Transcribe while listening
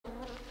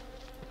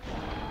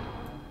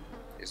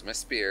Here's my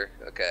spear.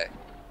 Okay.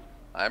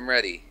 I'm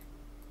ready.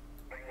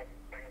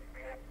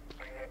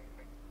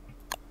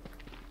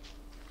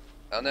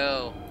 Oh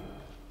no.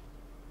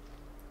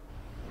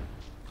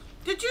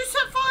 Did you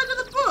set fire to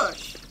the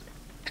bush?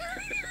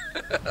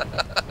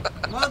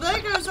 Well, there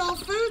goes our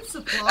food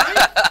supply.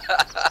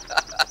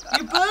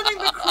 You're burning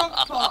the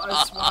crock pot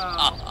as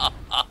well.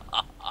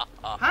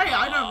 Hey,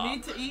 I don't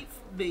need to eat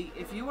meat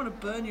if you want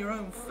to burn your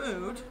own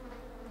food.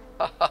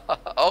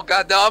 Oh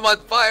god, no, I'm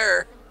on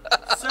fire!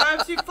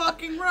 Serves you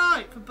fucking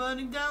right for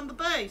burning down the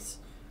base.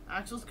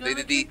 Axel's gonna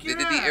kick your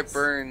ass. They did the it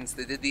burns.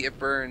 They did the it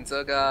burns.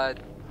 Oh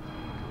god.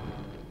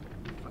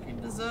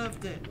 Fucking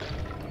deserved it.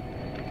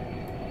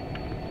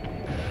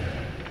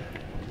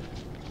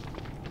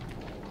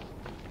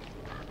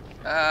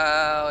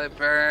 Oh, it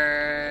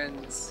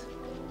burns.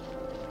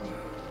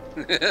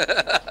 No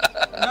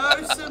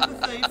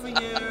sympathy for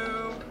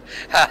you.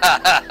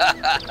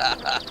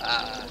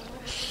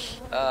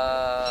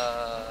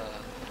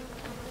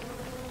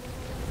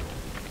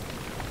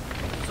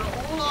 So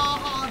all our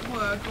hard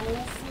work,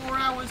 all 4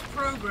 hours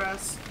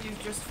progress,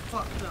 you've just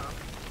fucked up.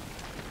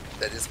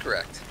 That is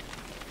correct.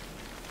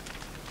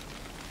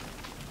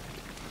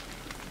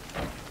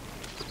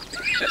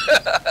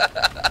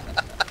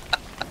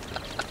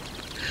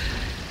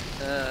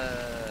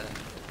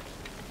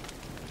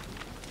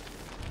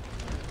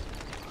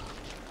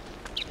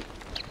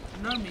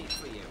 No meat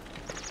for you.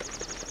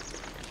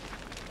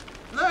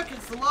 Look,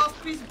 it's the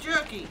last piece of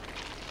jerky.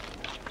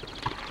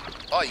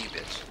 Oh, you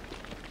bitch.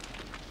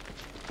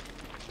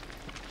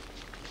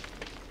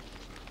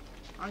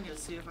 I'm gonna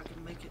see if I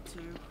can make it to...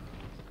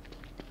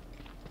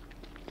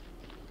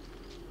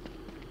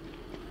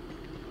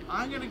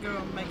 I'm gonna go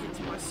and make it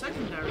to my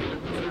secondary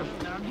room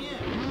down here.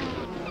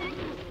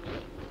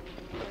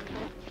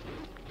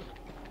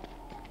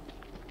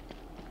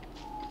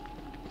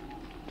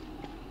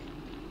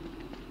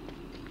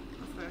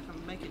 Hopefully I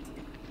can make it to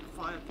the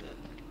fire pit.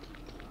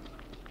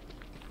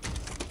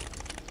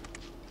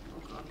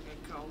 Oh god, I'm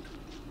getting cold.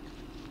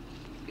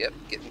 Yep,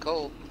 getting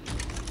cold.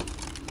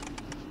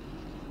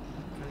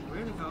 Getting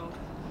really cold.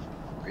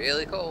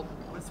 Really cold.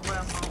 Where's the way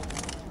I'm home?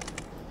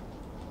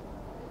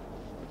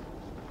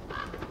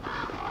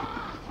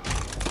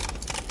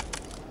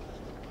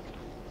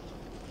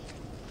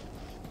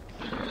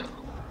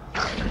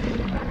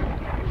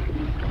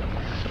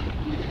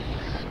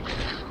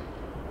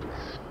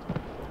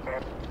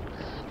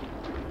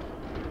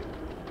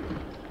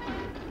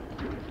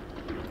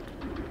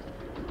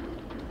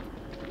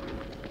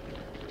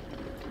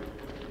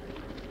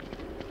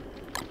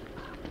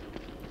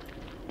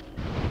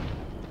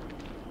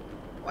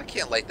 I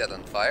can't light that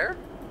on fire.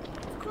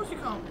 Of course you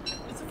can't.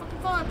 It's a fucking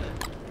fire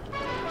pit.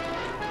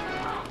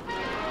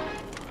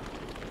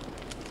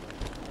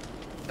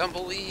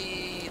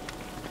 Tumbleweed.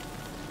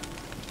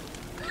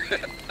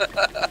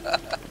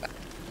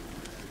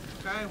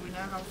 Okay, we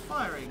now have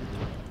firing.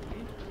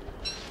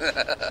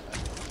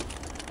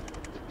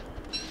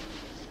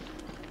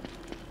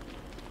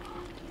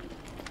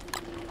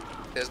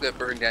 It's gonna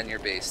burn down your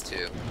base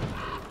too.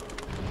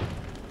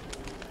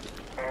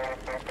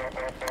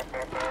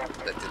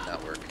 That did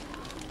not work.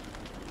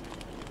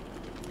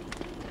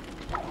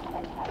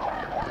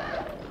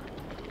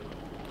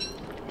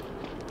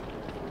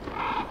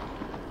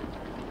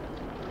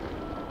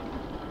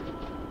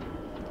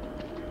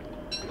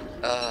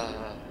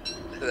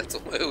 That's a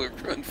way we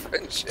ruin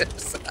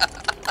friendships.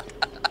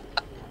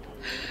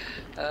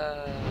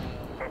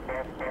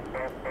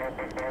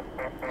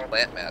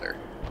 Plant matter.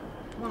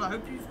 Well, I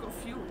hope you've got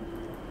fuel.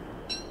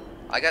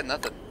 I got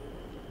nothing.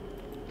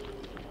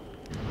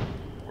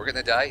 We're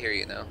gonna die here,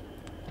 you know.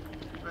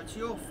 That's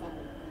your fault.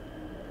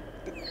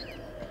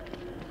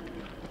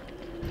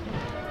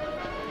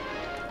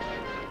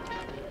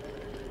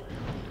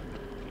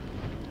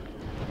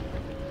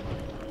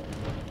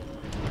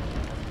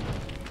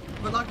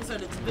 But like I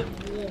said, it's a bit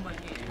warmer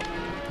here.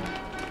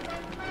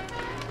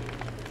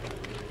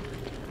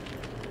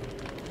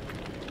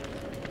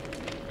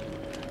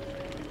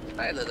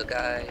 Hi, little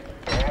guy.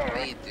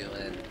 How you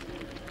doing?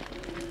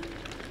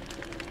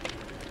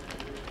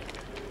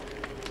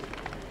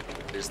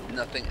 There's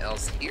nothing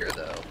else here,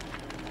 though.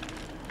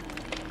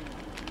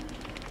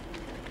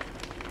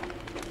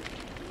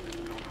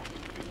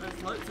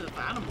 There's loads of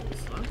animals,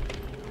 though.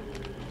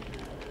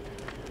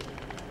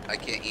 I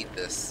can't eat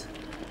this.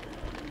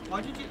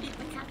 Why did you eat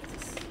the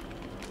cactus?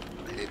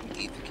 I didn't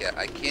eat the cat.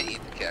 I can't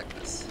eat the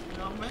cactus.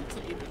 You're not meant to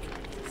eat the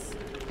cactus.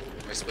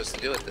 What am I supposed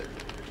to do with it?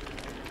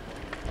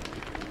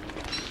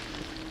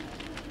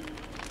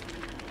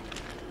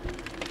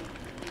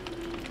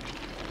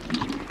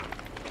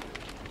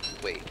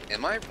 Wait,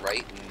 am I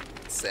right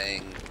in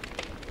saying...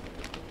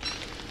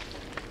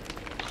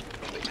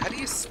 Wait, how do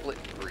you split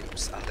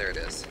groups? Oh, there it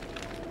is.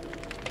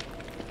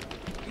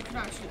 You can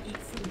actually eat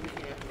food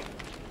here.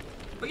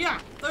 But yeah,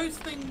 those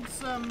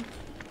things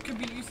can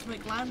be used to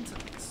make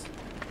lanterns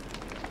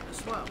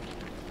as well.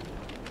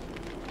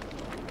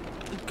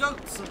 The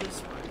goats are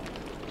this way.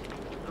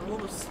 They're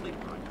all asleep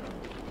right now.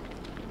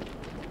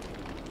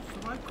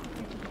 Should I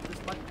quickly pick up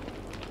this light bulb?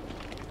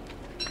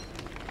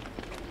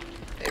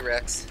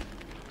 Rex.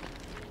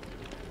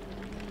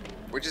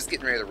 We're just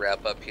getting ready to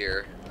wrap up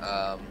here.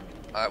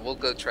 We'll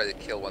go try to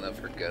kill one of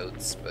her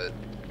goats, but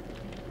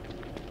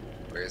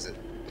where is it?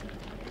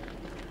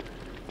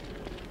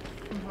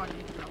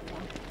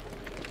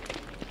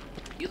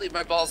 You leave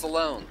my balls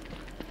alone.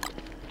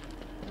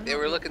 They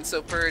were looking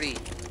so pretty.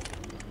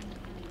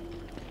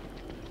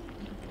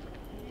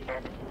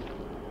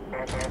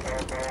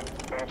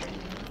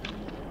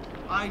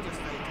 I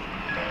just ate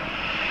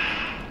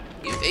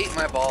it. You ate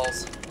my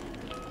balls.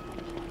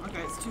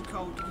 Okay, it's too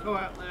cold to go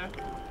out there.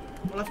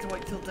 We'll have to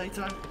wait till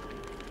daytime.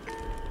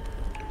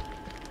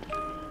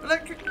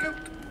 Electric goat.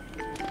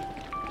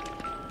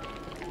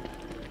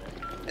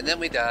 And then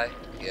we die.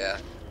 Yeah.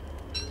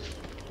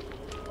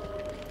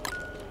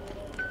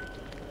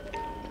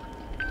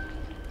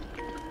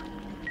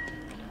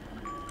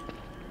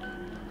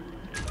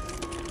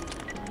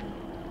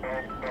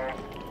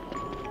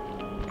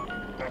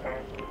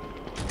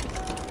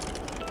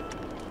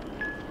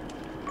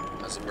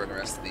 Let's burn the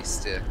rest of these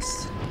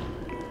sticks.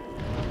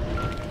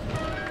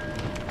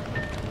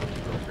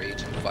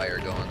 Rage and fire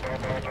going.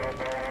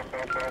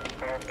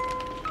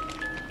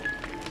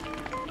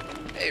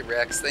 Hey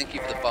Rex, thank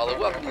you for the follow.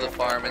 Welcome to the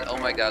farm, and oh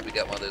my god, we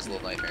got one of those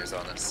little nightmares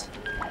on us.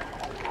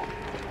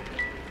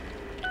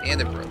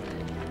 And it broke.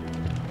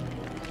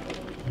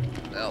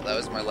 Well, that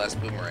was my last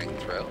boomerang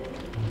throw.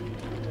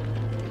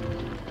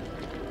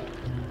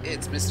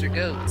 It's Mr.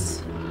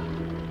 Goats.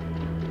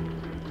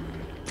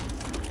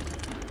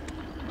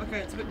 Okay,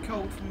 it's a bit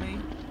cold for me.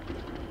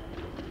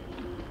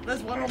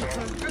 There's one on the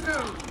toe. Go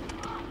go!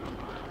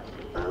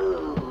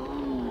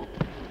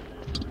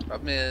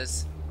 Problem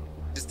is,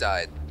 just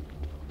died.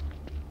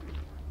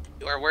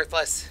 You are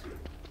worthless.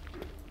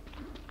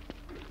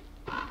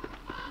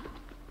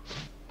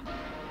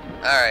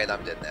 Alright,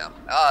 I'm dead now.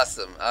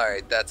 Awesome.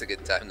 Alright, that's a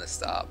good time to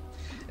stop.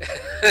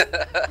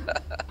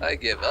 I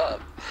give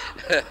up.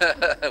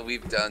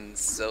 We've done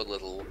so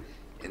little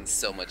in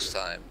so much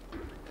time.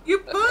 You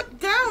burnt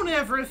down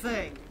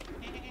everything!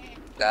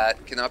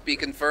 That cannot be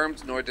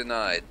confirmed nor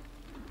denied.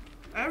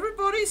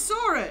 Everybody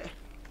saw it!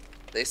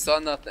 They saw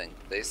nothing.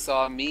 They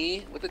saw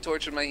me with a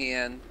torch in my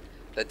hand.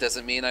 That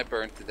doesn't mean I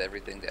burnt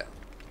everything down.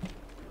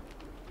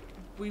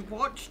 We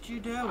watched you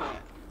do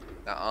it.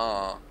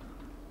 Uh-uh.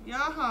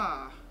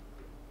 Yaha.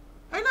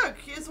 Hey look,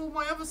 here's all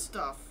my other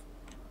stuff.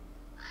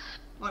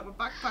 Like my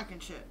backpack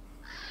and shit.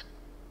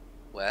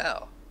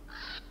 Wow.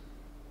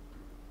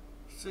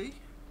 See?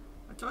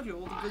 I told you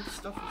all the good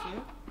stuff was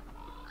here.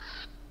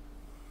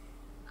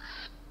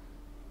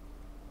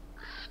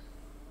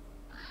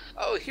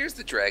 Oh, here's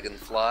the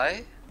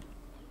dragonfly.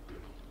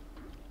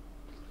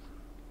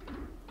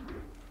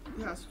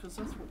 Yes, because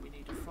that's what we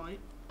need to fight.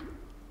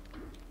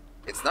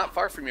 It's not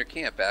far from your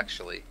camp,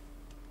 actually.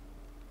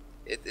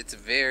 It's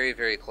very,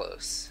 very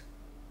close.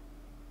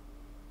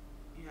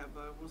 Yeah,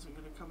 but I wasn't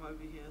going to come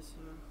over here, so...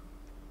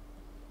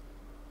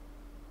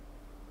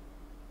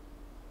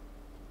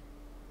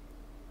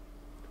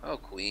 Oh,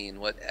 Queen,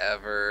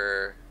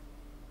 whatever.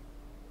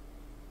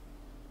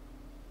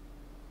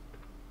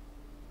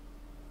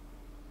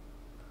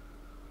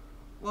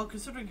 Well,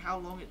 considering how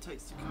long it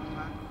takes to come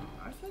back,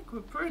 I think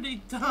we're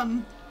pretty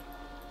done.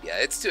 Yeah,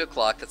 it's 2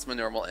 o'clock. That's my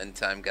normal end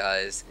time,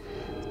 guys.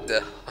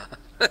 So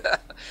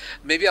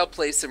maybe I'll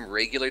play some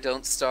regular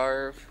Don't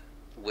Starve,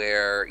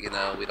 where, you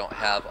know, we don't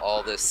have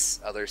all this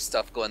other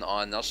stuff going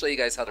on. And I'll show you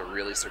guys how to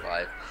really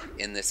survive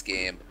in this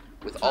game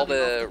with all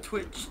the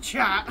Twitch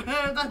chat.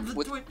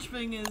 The Twitch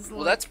thing is like,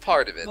 well, that's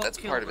part of it. That's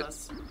part of it.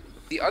 Us.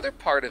 The other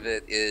part of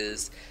it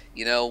is,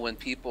 you know, when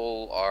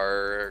people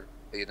are,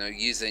 you know,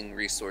 using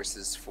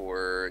resources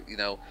for, you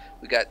know,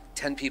 we got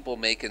 10 people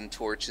making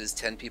torches,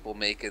 10 people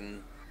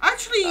making...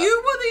 Actually,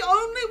 you were the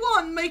only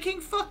one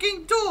making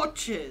fucking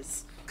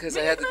torches. Because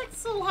I had to...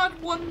 Axel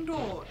had one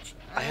torch.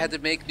 I had to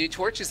make new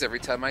torches every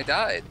time I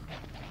died.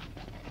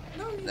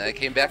 No, you then I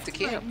came back to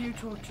camp. Make new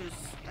torches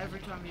every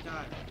time you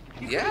died.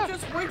 You could Yeah. have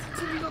just waited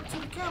till you got to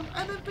the camp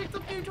and then picked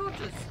up new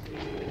torches.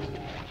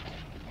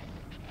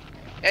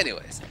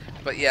 Anyways,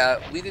 but yeah,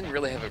 we didn't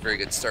really have a very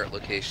good start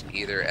location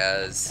either,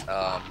 as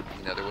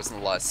you know, there wasn't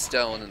a lot of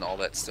stone, and all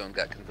that stone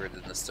got converted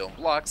into stone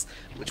blocks,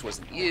 which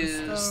wasn't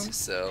used.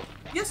 So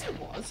yes, it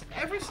was.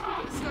 Every single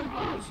bit of stone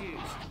block was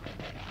used.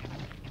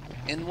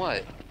 in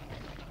what?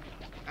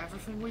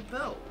 Everything we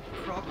built.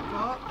 Crock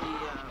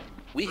pot,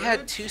 We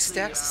had 2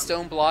 stacks of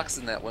stone blocks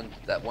in that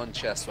one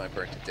chest when I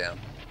burnt it down.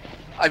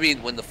 I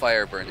mean, when the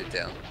fire burned it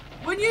down.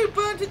 When you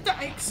burnt it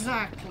down,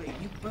 exactly.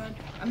 You burnt,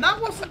 and that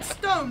wasn't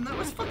stone. That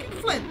was fucking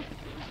flint.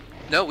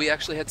 No, we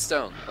actually had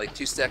stone, like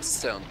 2 stacks of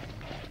stone,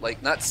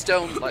 like not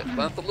stone, like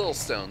not the little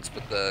stones,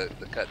 but the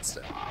cut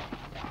stone.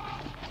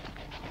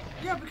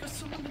 Yeah, because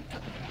someone had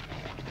done...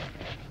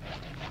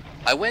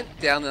 I went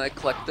down and I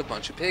collected a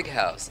bunch of pig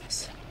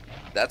houses.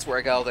 That's where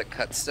I got all that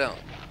cut stone.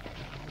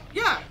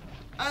 Yeah,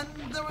 and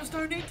there was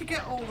no need to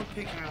get all the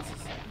pig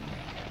houses.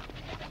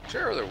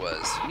 Sure there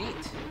was.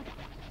 Neat.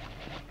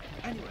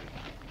 Anyway.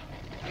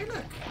 Hey,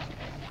 look.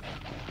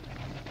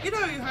 You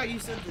know how you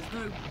said there's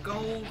no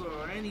gold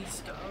or any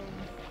stone?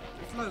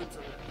 There's loads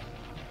of it.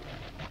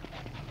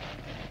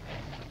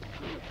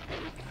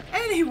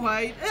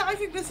 Anyway, I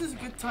think this is a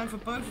good time for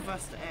both of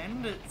us to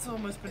end. It's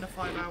almost been a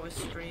 5-hour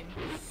stream.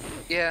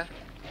 Yeah.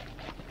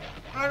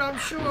 And I'm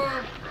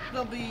sure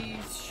there'll be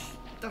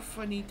stuff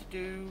I need to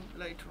do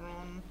later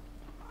on.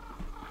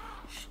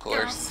 Of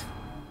course.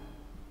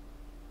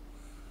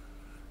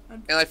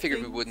 And I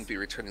figured we wouldn't be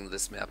returning to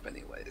this map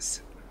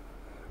anyways.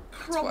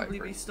 Probably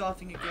be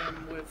starting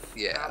again with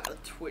how the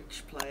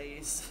Twitch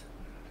plays.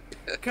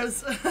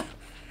 Because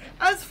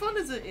as fun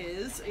as it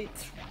is,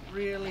 it's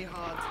really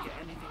hard to get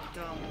anything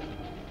done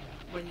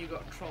when you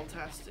got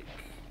trolltastic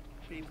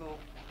people.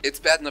 It's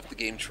bad enough the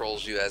game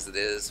trolls you as it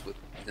is with,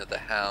 you know, the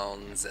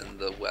hounds and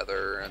the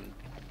weather and...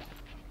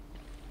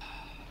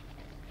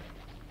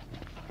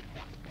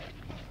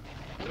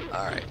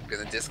 Alright, I'm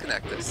gonna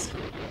disconnect this.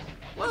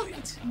 Well,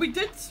 we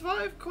did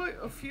survive quite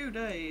a few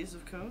days,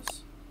 of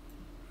course.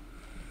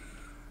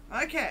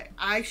 Okay,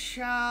 I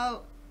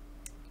shall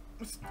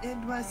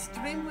end my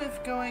stream with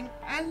going,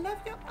 I love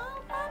you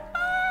all, bye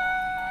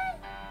bye!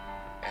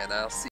 And I'll see